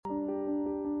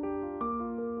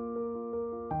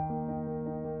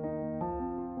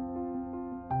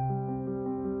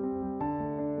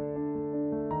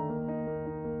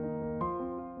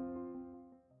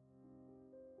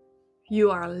You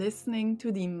are listening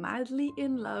to the Madly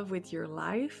in Love with Your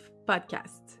Life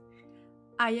podcast.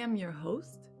 I am your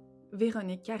host,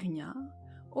 Véronique Carignan,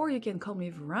 or you can call me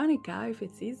Veronica if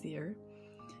it's easier.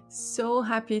 So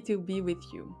happy to be with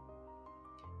you.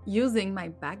 Using my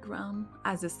background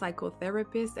as a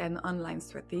psychotherapist and online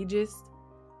strategist,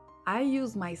 I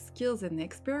use my skills and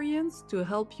experience to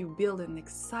help you build an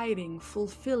exciting,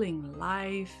 fulfilling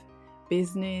life,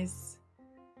 business,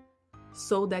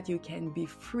 so that you can be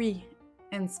free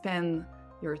and spend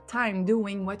your time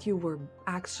doing what you were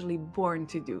actually born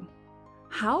to do.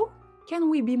 How can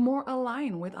we be more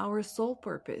aligned with our soul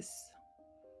purpose?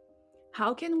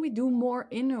 How can we do more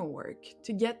inner work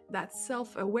to get that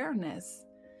self-awareness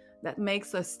that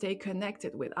makes us stay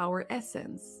connected with our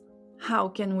essence? How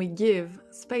can we give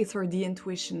space for the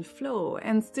intuition flow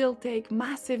and still take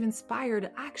massive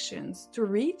inspired actions to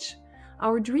reach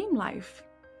our dream life?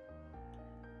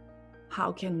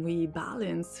 How can we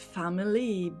balance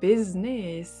family,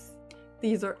 business?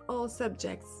 These are all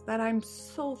subjects that I'm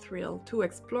so thrilled to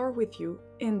explore with you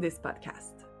in this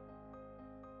podcast.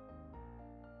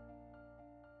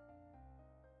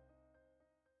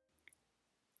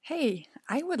 Hey,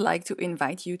 I would like to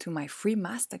invite you to my free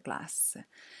masterclass.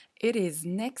 It is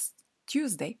next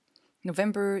Tuesday,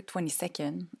 November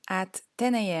 22nd at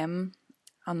 10 a.m.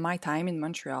 on my time in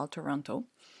Montreal, Toronto.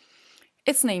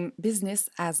 It's named Business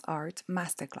as Art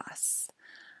Masterclass.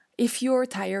 If you're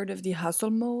tired of the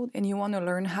hustle mode and you want to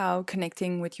learn how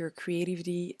connecting with your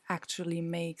creativity actually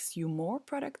makes you more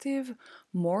productive,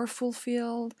 more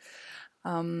fulfilled,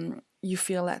 you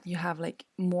feel that you have like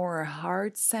more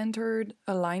heart-centered,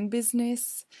 aligned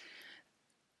business,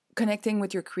 connecting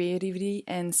with your creativity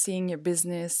and seeing your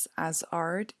business as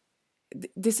art,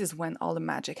 this is when all the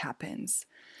magic happens.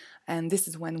 And this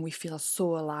is when we feel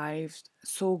so alive,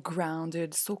 so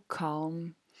grounded, so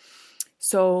calm.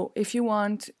 So if you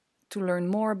want to learn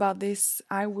more about this,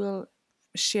 I will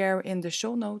share in the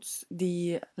show notes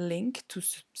the link to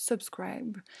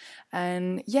subscribe.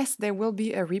 And yes, there will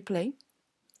be a replay.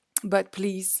 But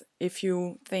please, if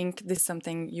you think this is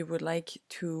something you would like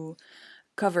to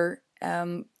cover,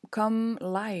 come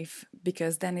live,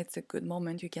 because then it's a good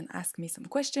moment. You can ask me some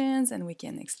questions and we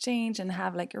can exchange and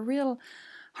have like a real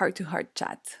heart-to-heart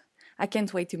chat. I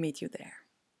can't wait to meet you there.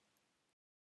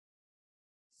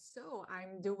 So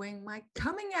I'm doing my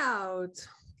coming out.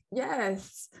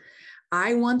 Yes,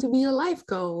 I want to be a life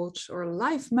coach or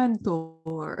life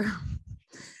mentor.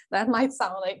 That might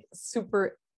sound like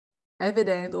super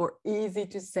evident or easy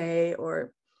to say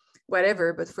or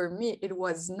whatever, but for me, it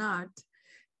was not.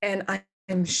 And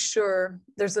I'm sure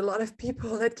there's a lot of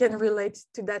people that can relate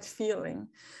to that feeling,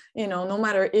 no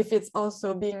matter if it's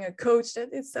also being a coach, that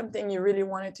it's something you really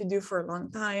wanted to do for a long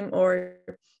time, or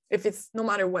if it's no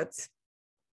matter what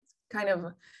kind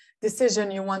of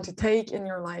decision you want to take in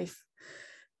your life.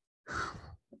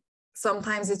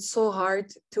 Sometimes it's so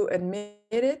hard to admit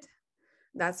it.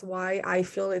 That's why I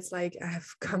feel it's like I have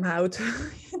come out,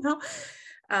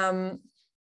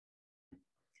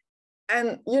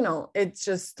 and, it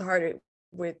just started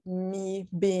with me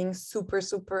being super,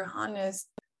 super honest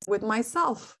with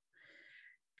myself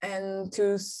and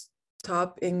to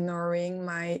stop ignoring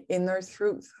my inner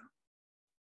truth.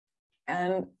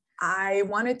 And I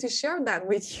wanted to share that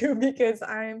with you because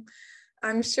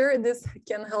I'm sure this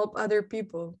can help other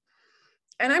people.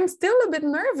 And I'm still a bit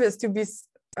nervous to be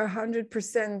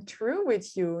 100% true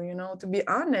with you, to be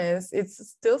honest. It's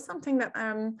still something that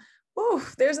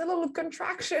there's a little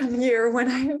contraction here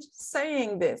when I'm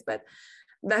saying this, but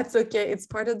that's okay. It's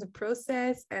part of the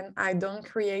process, and I don't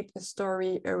create a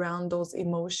story around those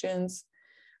emotions.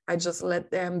 I just let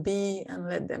them be and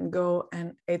let them go,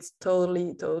 and it's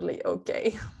totally, totally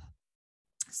okay.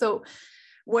 So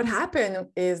what happened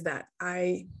is that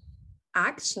I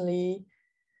actually,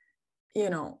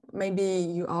 maybe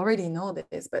you already know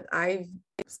this, but I've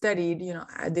studied,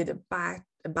 I did a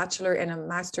bachelor and a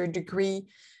master degree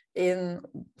in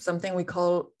something we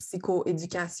call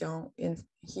psychoeducation in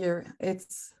here.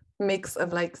 It's a mix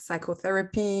of like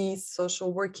psychotherapy,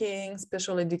 social working,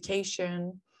 special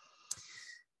education.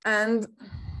 And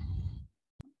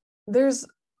there's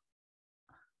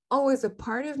always a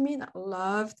part of me that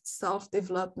loved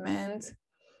self-development,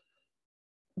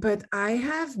 but I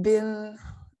have been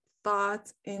taught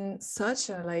in such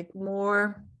a like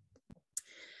more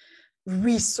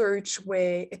research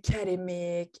way,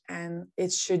 academic, and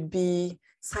it should be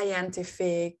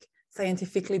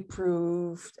scientifically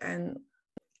proved, and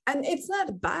it's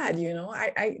not bad,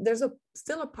 there's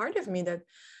still a part of me that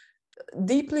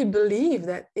deeply believe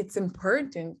that it's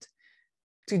important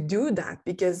to do that,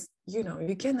 because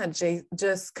you cannot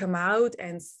just come out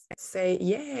and say,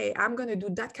 yay, I'm going to do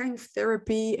that kind of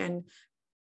therapy. And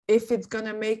if it's going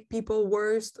to make people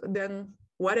worse, then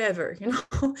whatever,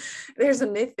 there's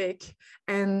an ethic,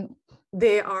 and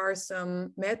there are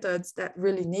some methods that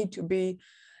really need to be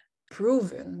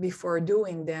proven before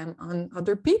doing them on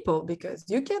other people, because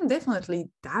you can definitely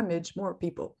damage more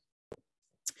people.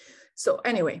 So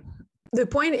anyway, the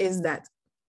point is that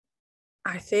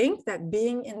I think that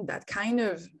being in that kind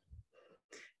of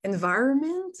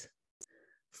environment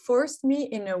forced me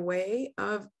in a way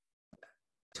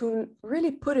to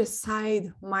really put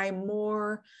aside my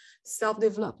more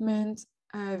self-development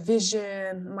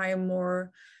vision, my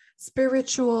more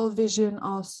spiritual vision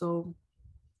also.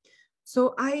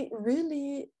 So I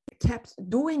really kept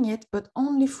doing it, but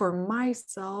only for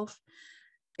myself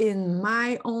in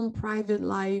my own private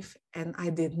life. And I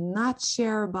did not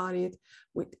share about it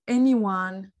with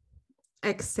anyone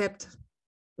except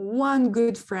one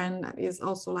good friend that is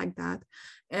also like that.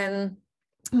 And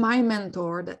my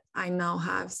mentor that I now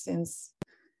have since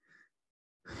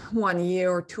 1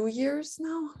 year or 2 years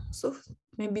now. So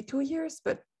maybe 2 years,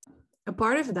 but a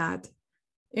part of that,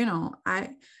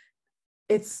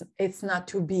 it's not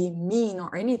to be mean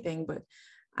or anything, but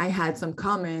I had some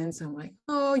comments. I'm like,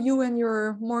 oh, you and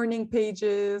your morning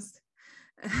pages.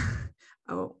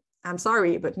 Oh, I'm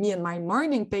sorry, but me and my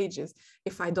morning pages,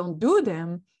 if I don't do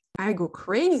them, I go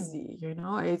crazy.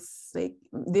 It's like,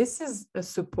 this is a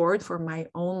support for my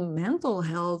own mental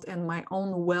health and my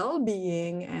own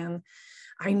well-being, and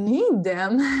I need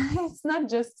them. It's not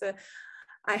just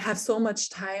I have so much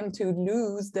time to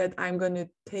lose that I'm going to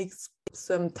take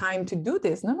some time to do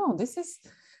this. No, this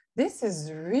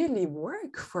is really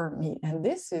work for me, and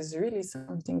this is really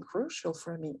something crucial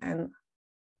for me. And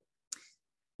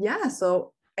yeah,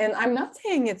 so, and I'm not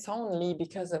saying it's only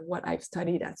because of what I've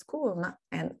studied at school,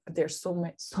 and there's so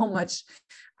much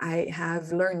I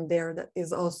have learned there that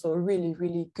is also really,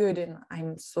 really good, and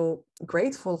I'm so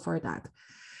grateful for that.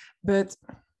 But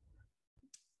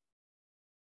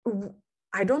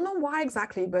I don't know why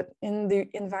exactly, but in the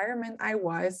environment I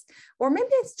was, or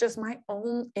maybe it's just my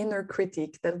own inner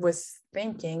critic that was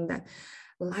thinking that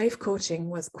life coaching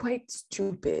was quite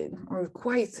stupid or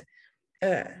quite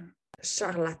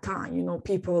charlatan,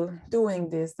 people doing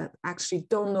this that actually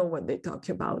don't know what they talk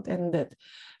about, and that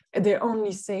they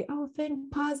only say, oh,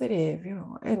 think positive,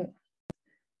 and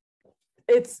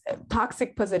it's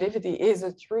toxic positivity is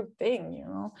a true thing.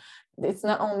 It's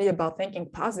not only about thinking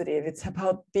positive, it's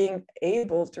about being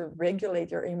able to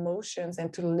regulate your emotions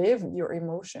and to live your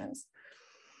emotions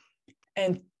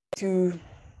and to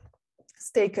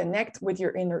stay connected with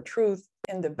your inner truth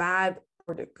in the bad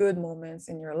or the good moments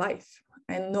in your life,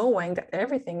 and knowing that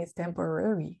everything is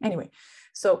temporary. Anyway,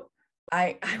 so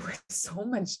I was so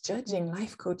much judging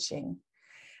life coaching.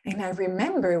 And I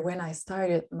remember when I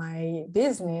started my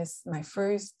business, my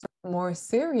first more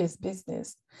serious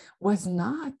business was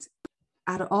not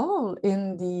at all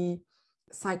in the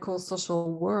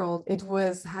psychosocial world. It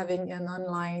was having an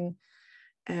online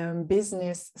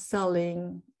business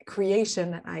selling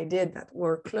creation that I did that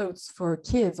were clothes for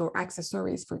kids or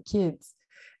accessories for kids,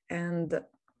 and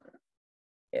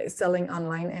selling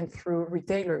online and through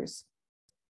retailers.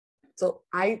 So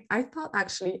I thought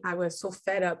actually I was so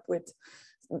fed up with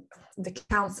the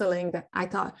counseling that I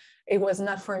thought it was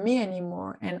not for me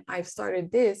anymore. And I've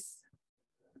started this.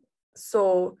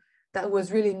 So that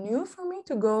was really new for me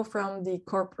to go from the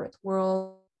corporate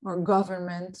world or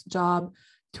government job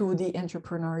to the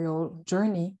entrepreneurial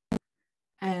journey.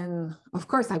 And of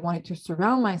course, I wanted to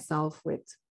surround myself with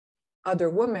other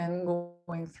women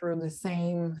going through the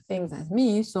same things as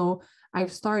me. So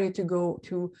I've started to go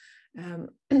to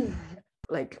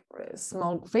like a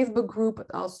small Facebook group,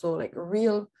 but also like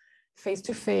real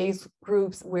face-to-face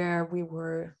groups where we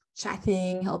were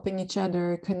chatting, helping each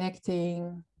other,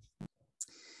 connecting.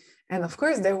 And of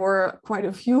course, there were quite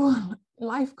a few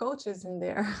life coaches in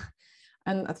there.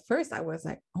 And at first I was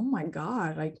like, oh my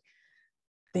God, like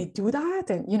they do that.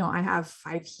 And, I have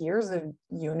 5 years of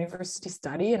university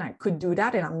study and I could do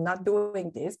that. And I'm not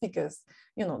doing this because,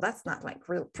 that's not like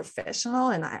real professional.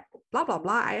 And I, blah, blah,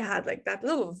 blah. I had like that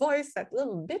little voice, that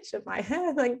little bitch in my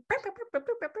head, like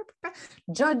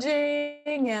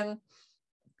judging, and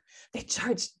they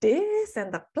charge this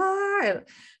and the blah. And,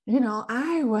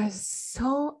 I was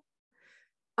so,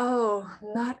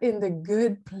 not in the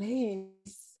good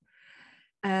place.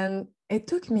 And it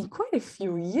took me quite a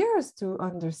few years to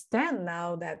understand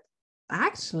now that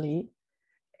actually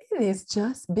it is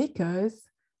just because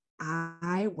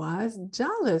I was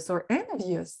jealous or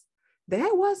envious.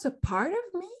 There was a part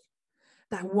of me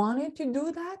that wanted to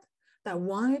do that, that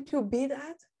wanted to be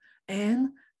that. And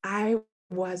I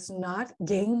was not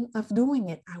game of doing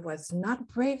it. I was not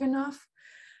brave enough.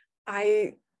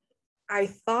 I I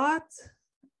thought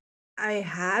I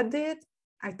had it.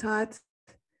 I thought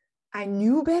I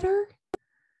knew better.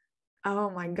 Oh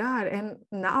my God. And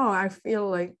now I feel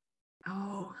like,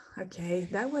 oh, okay,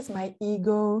 that was my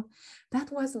ego.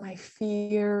 That was my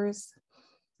fear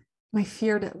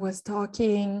that was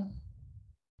talking.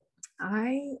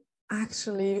 I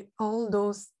actually, all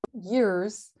those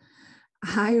years,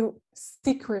 I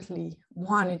secretly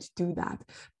wanted to do that.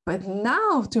 But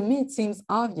now to me, it seems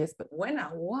obvious. But when I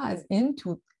was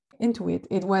into it,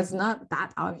 it was not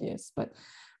that obvious. But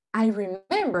I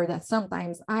remember that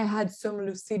sometimes I had some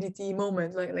lucidity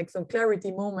moment, like some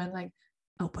clarity moment, like,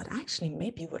 oh, but actually,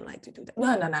 maybe you would like to do that.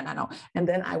 No, no, no, no, no. And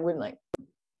then I would like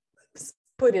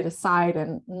put it aside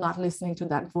and not listening to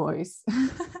that voice.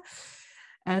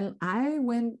 And I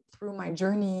went through my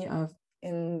journey of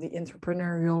in the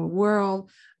entrepreneurial world.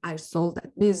 I sold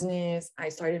that business. I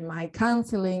started my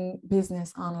counseling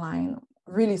business online,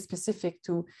 really specific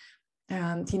to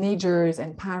teenagers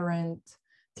and parent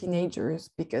teenagers,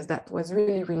 because that was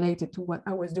really related to what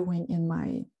I was doing in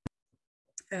my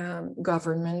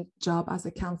government job as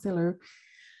a counselor,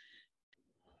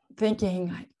 thinking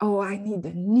like, oh, I need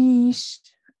a niche.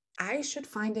 I should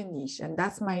find a niche. And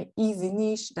that's my easy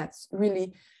niche. That's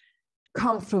really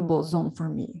comfortable zone for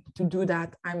me to do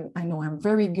that. I know I'm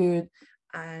very good.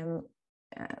 I'm,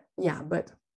 yeah,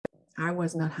 but I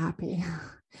was not happy.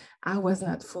 I was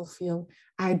not fulfilled.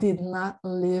 I did not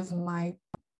live my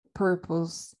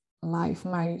purpose life.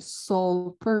 My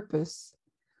soul purpose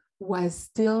was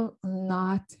still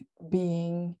not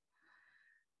being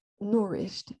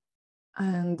nourished.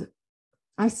 And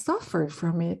I suffered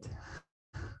from it.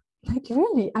 Like,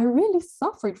 really, I really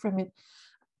suffered from it.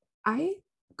 I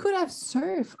could have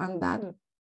surfed on that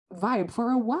vibe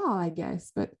for a while, I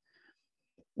guess, but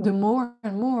the more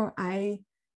and more I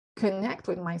connect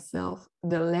with myself,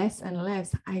 the less and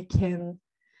less I can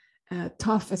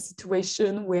tough a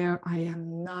situation where I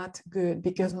am not good,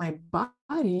 because my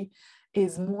body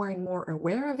is more and more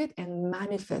aware of it and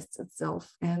manifests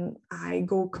itself. And I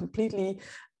go completely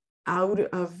out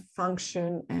of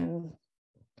function, and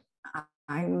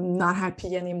I'm not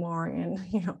happy anymore. And,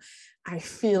 I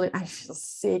feel it. I feel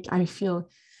sick. I feel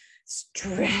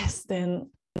stressed. And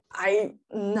I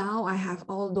have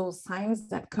all those signs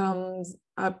that comes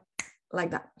up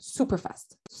like that super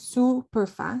fast, super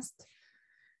fast.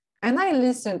 And I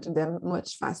listen to them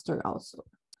much faster also.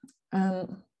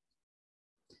 Um,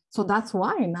 so that's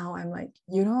why now I'm like,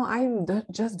 I'm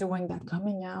just doing that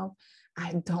coming out.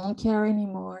 I don't care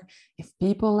anymore if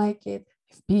people like it,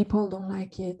 if people don't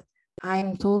like it.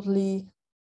 I'm totally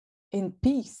in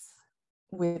peace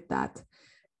with that.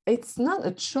 It's not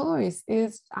a choice.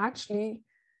 It's actually,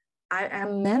 I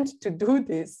am meant to do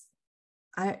this.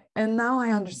 And now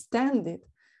I understand it.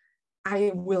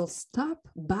 I will stop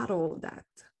battle that,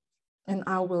 and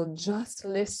I will just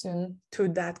listen to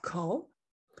that call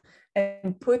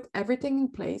and put everything in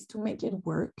place to make it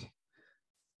work,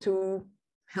 to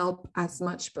help as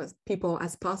much people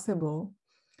as possible,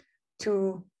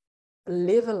 to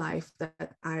live a life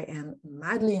that I am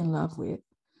madly in love with,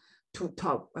 to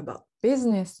talk about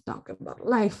business, talk about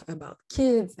life, about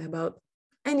kids, about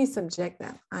any subject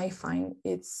that I find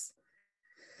it's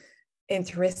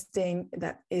interesting,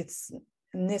 that it's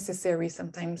necessary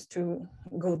sometimes to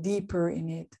go deeper in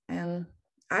it. And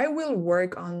I will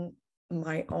work on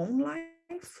my own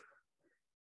life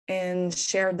and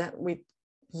share that with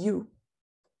you.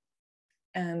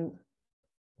 And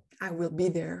I will be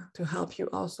there to help you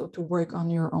also to work on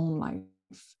your own life.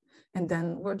 And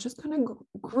then we're just going to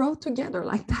grow together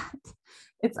like that.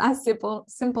 It's as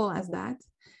simple as that.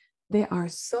 There are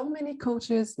so many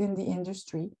coaches in the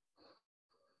industry,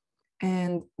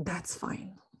 and that's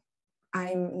fine.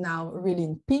 I'm now really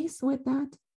in peace with that.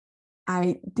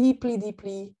 I deeply,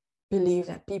 deeply believe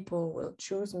that people will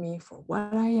choose me for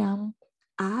what I am,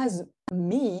 as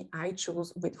me, I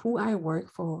choose with who I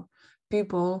work for,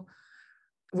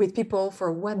 with people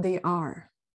for what they are.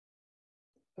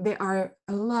 There are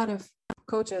a lot of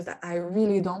coaches that I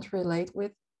really don't relate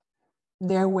with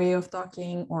their way of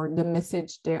talking or the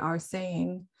message they are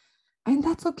saying, and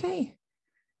that's okay.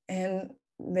 And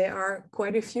there are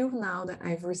quite a few now that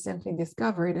I've recently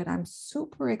discovered that I'm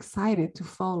super excited to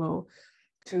follow,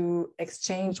 to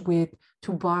exchange with,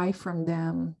 to buy from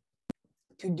them,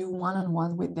 to do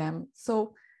one-on-one with them.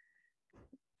 So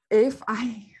if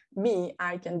I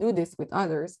can do this with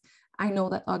others, I know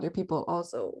that other people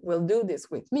also will do this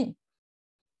with me.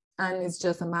 And it's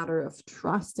just a matter of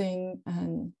trusting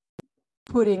and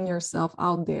putting yourself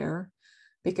out there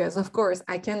because of course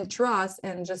I can trust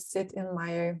and just sit in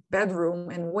my bedroom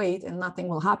and wait and nothing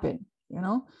will happen, you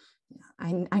know.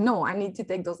 I know I need to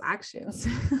take those actions,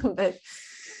 but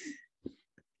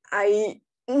I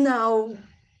now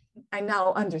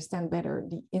understand better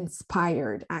the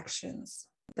inspired actions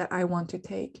that I want to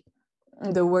take.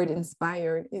 The word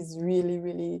inspired is really,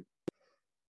 really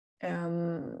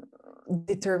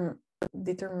determining.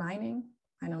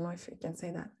 I don't know if I can say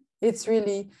that. It's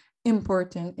really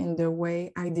important in the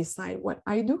way I decide what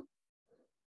I do.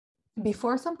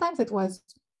 Before, sometimes it was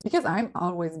because I'm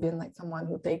always been like someone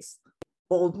who takes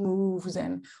bold moves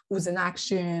and who's in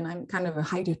action. I'm kind of a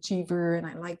high achiever and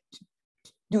I like to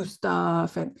do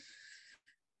stuff,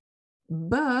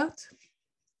 but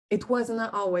it was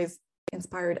not always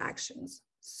inspired actions.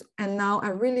 And now I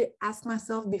really ask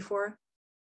myself before,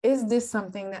 is this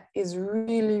something that is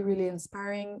really, really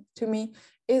inspiring to me?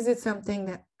 Is it something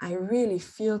that I really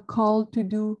feel called to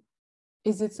do?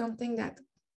 Is it something that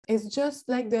is just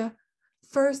like the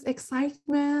first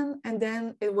excitement and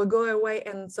then it will go away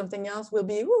and something else will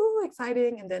be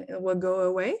exciting and then it will go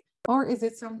away? Or is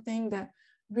it something that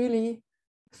really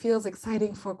feels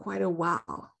exciting for quite a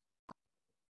while?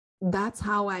 That's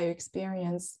how I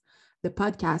experience the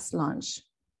podcast launch.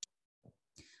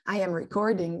 I am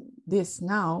recording this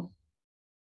now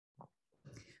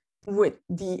with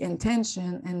the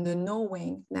intention and the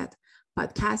knowing that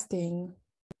podcasting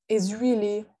is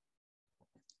really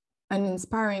an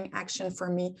inspiring action for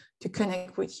me to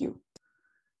connect with you.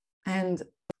 And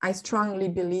I strongly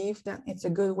believe that it's a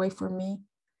good way for me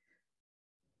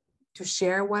to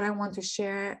share what I want to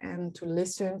share and to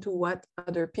listen to what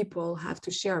other people have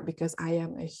to share, because I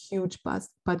am a huge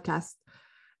podcast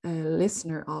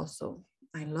listener also.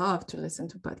 I love to listen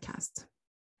to podcasts.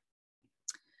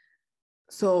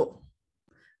 So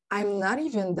I'm not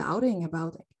even doubting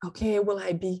about, okay, will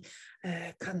I be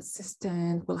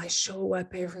consistent? Will I show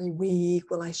up every week?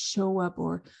 Will I show up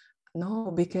or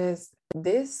no? Because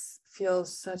this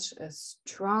feels such a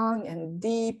strong and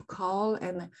deep call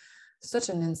and such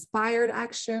an inspired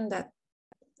action that,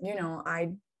 you know,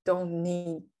 I don't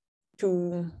need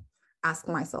to ask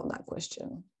myself that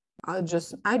question. I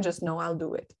just know I'll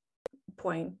do it.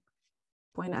 Point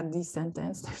at this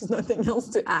sentence. There's nothing else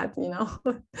to add, you know.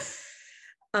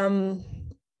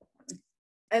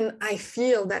 And I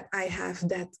feel that I have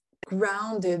that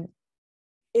grounded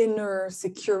inner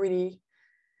security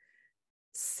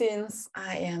since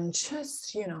I am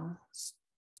just, you know,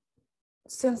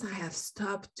 since I have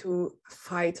stopped to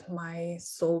fight my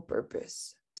soul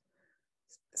purpose,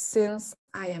 since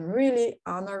I am really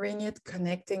honoring it,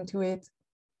 connecting to it,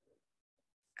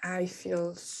 I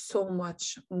feel so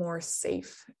much more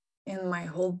safe in my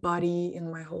whole body,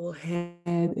 in my whole head,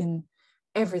 in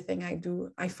everything I do.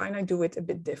 I find I do it a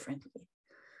bit differently.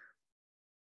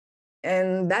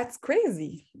 And that's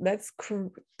crazy. That's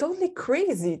totally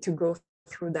crazy to go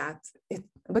through that.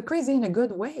 But crazy in a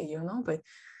good way, you know, but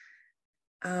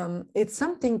it's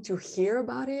something to hear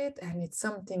about it and it's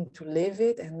something to live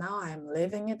it. And now I'm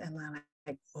living it and I'm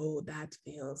like, oh, that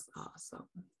feels awesome.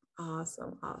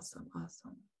 Awesome, awesome,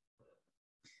 awesome.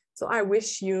 So I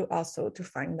wish you also to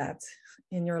find that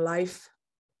in your life.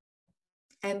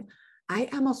 And I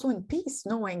am also in peace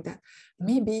knowing that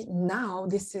maybe now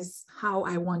this is how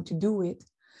I want to do it,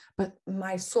 but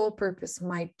my soul purpose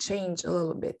might change a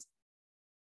little bit.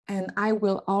 And I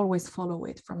will always follow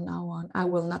it from now on. I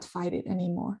will not fight it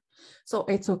anymore. So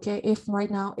it's okay if right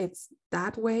now it's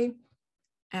that way.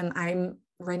 And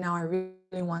right now I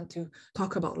really want to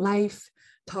talk about life,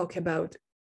 talk about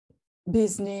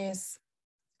business.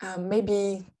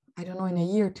 Maybe, I don't know, in a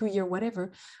year, 2 year,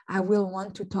 whatever, I will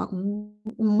want to talk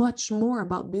much more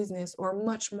about business or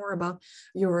much more about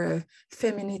your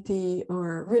femininity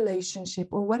or relationship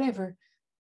or whatever.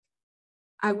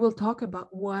 I will talk about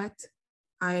what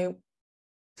I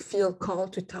feel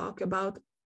called to talk about,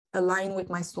 align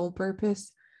with my soul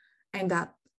purpose. And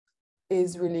that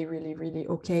is really, really, really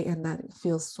okay. And that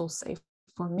feels so safe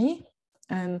for me.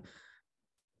 And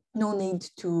no need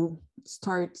to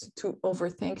start to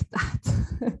overthink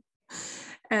that.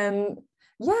 And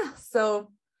yeah, so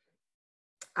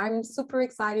I'm super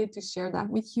excited to share that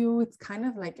with you. It's kind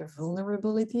of like a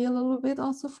vulnerability a little bit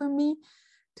also for me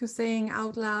to saying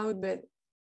out loud,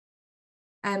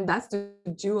 and that's the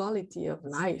duality of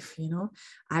life, you know.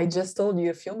 I just told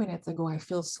you a few minutes ago, I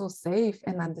feel so safe.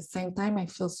 And at the same time, I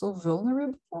feel so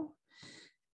vulnerable.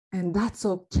 And that's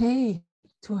okay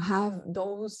to have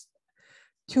those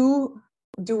two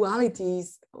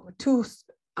dualities, or two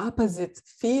opposite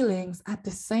feelings at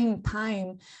the same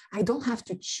time. I don't have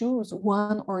to choose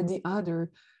one or the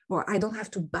other, or I don't have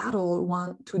to battle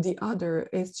one to the other.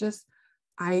 It's just,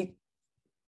 I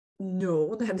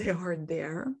know that they are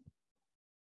there.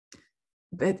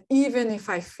 But even if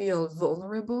I feel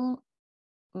vulnerable,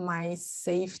 my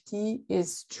safety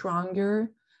is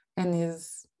stronger and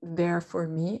is there for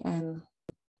me. And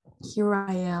here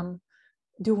I am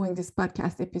doing this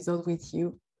podcast episode with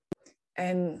you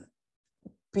and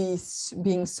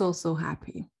being so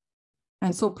happy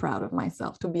and so proud of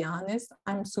myself. To be honest,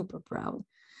 I'm super proud.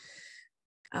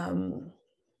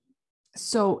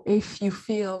 So if you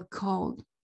feel called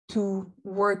to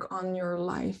work on your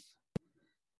life,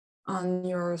 on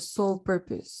your soul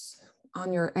purpose,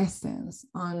 on your essence,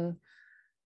 on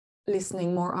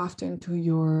listening more often to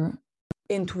your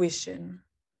intuition,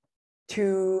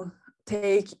 to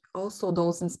take also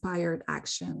those inspired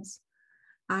actions,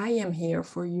 I am here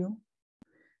for you.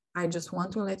 I just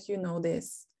want to let you know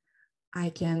this. I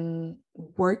can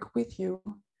work with you.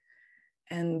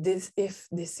 And if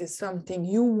this is something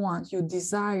you want, you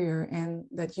desire, and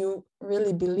that you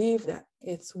really believe that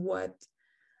it's what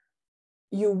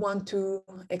you want to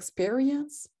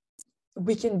experience,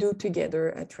 we can do together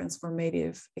a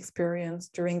transformative experience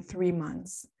during 3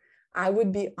 months. I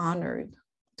would be honored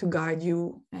to guide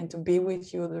you and to be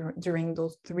with you during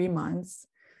those 3 months.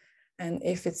 And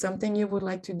if it's something you would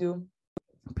like to do,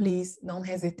 please don't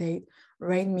hesitate.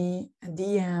 Write me a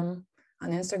DM on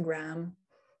Instagram,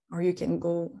 or you can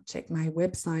go check my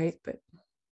website, but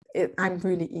I'm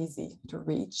really easy to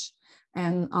reach.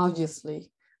 And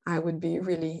obviously, I would be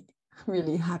really,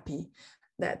 really happy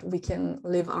that we can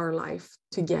live our life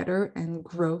together and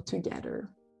grow together.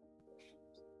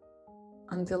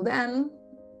 Until then,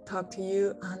 talk to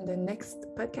you on the next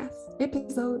podcast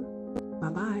episode.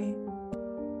 Bye-bye.